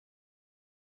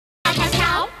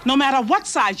No matter what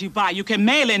size you buy, you can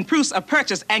mail in proofs of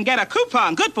purchase and get a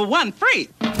coupon good for one free.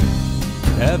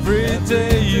 Every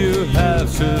day you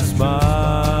have to smile.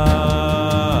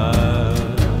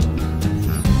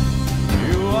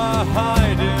 You are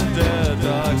hiding the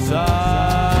dark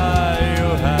side you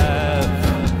have.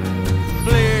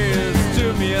 Please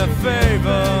do me a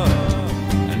favor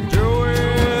and do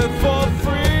it for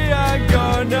free. I'm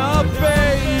gonna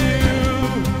pay you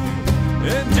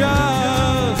in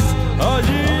just a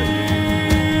year.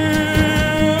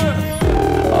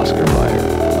 Oscar Mayer,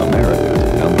 America,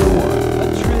 #1.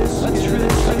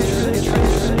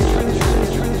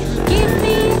 Give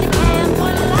me the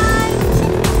candlelight.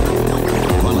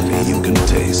 Quality you can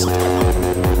taste.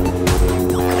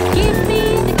 Give me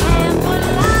the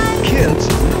candlelight. Kids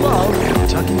love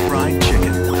Kentucky Fried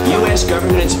Chicken. U.S.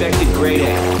 government inspected grade A.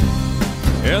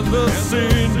 In the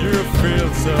scene you feel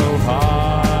so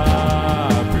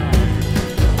happy.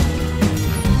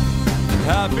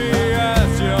 Happy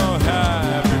as your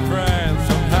happy friends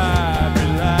from happy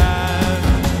land.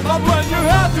 But when you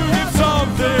have to give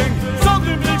something,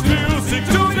 something makes music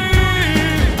to me.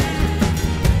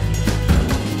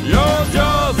 You're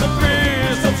just a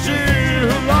piece of shit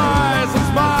who lies and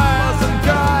smiles and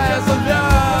cries and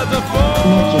does the phone.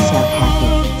 Make yourself happy.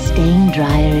 Staying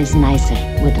drier is nicer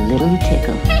with a little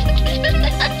tickle.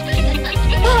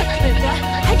 Look, Linda,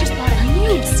 I just bought a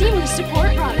new seamless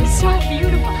support rod. It's so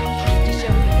beautiful. I have to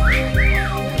show you.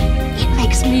 It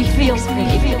makes me feel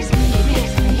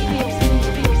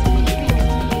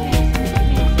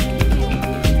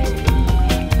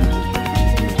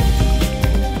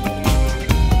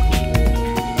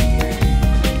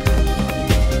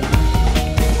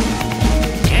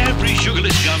Every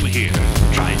sugarless gum here.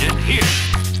 Tried it here.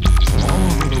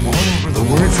 The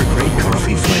word for great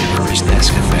coffee flavor is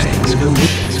Nescafe.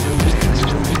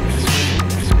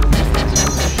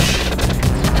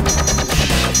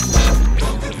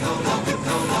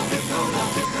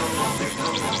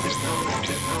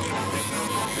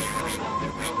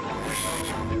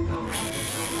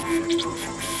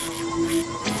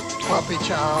 Puppy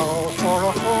chow for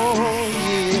a whole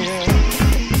year.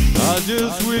 I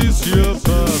just wish you a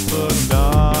perfect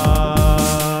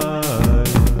night,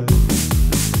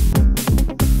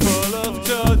 full of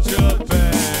touch-up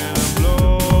and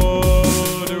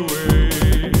blown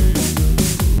away.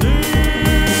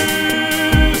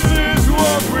 This is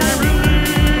what we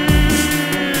believe.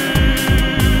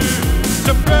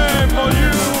 To pay for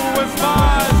you with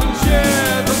smiles and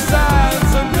share the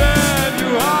sights, and then you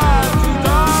have to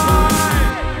die.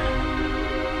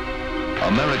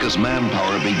 America's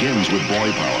manpower begins with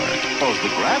boy power. Suppose the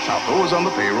grasshopper was on the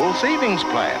payroll savings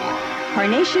plan.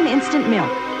 Carnation Instant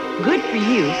Milk. Good for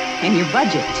you and your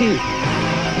budget, too.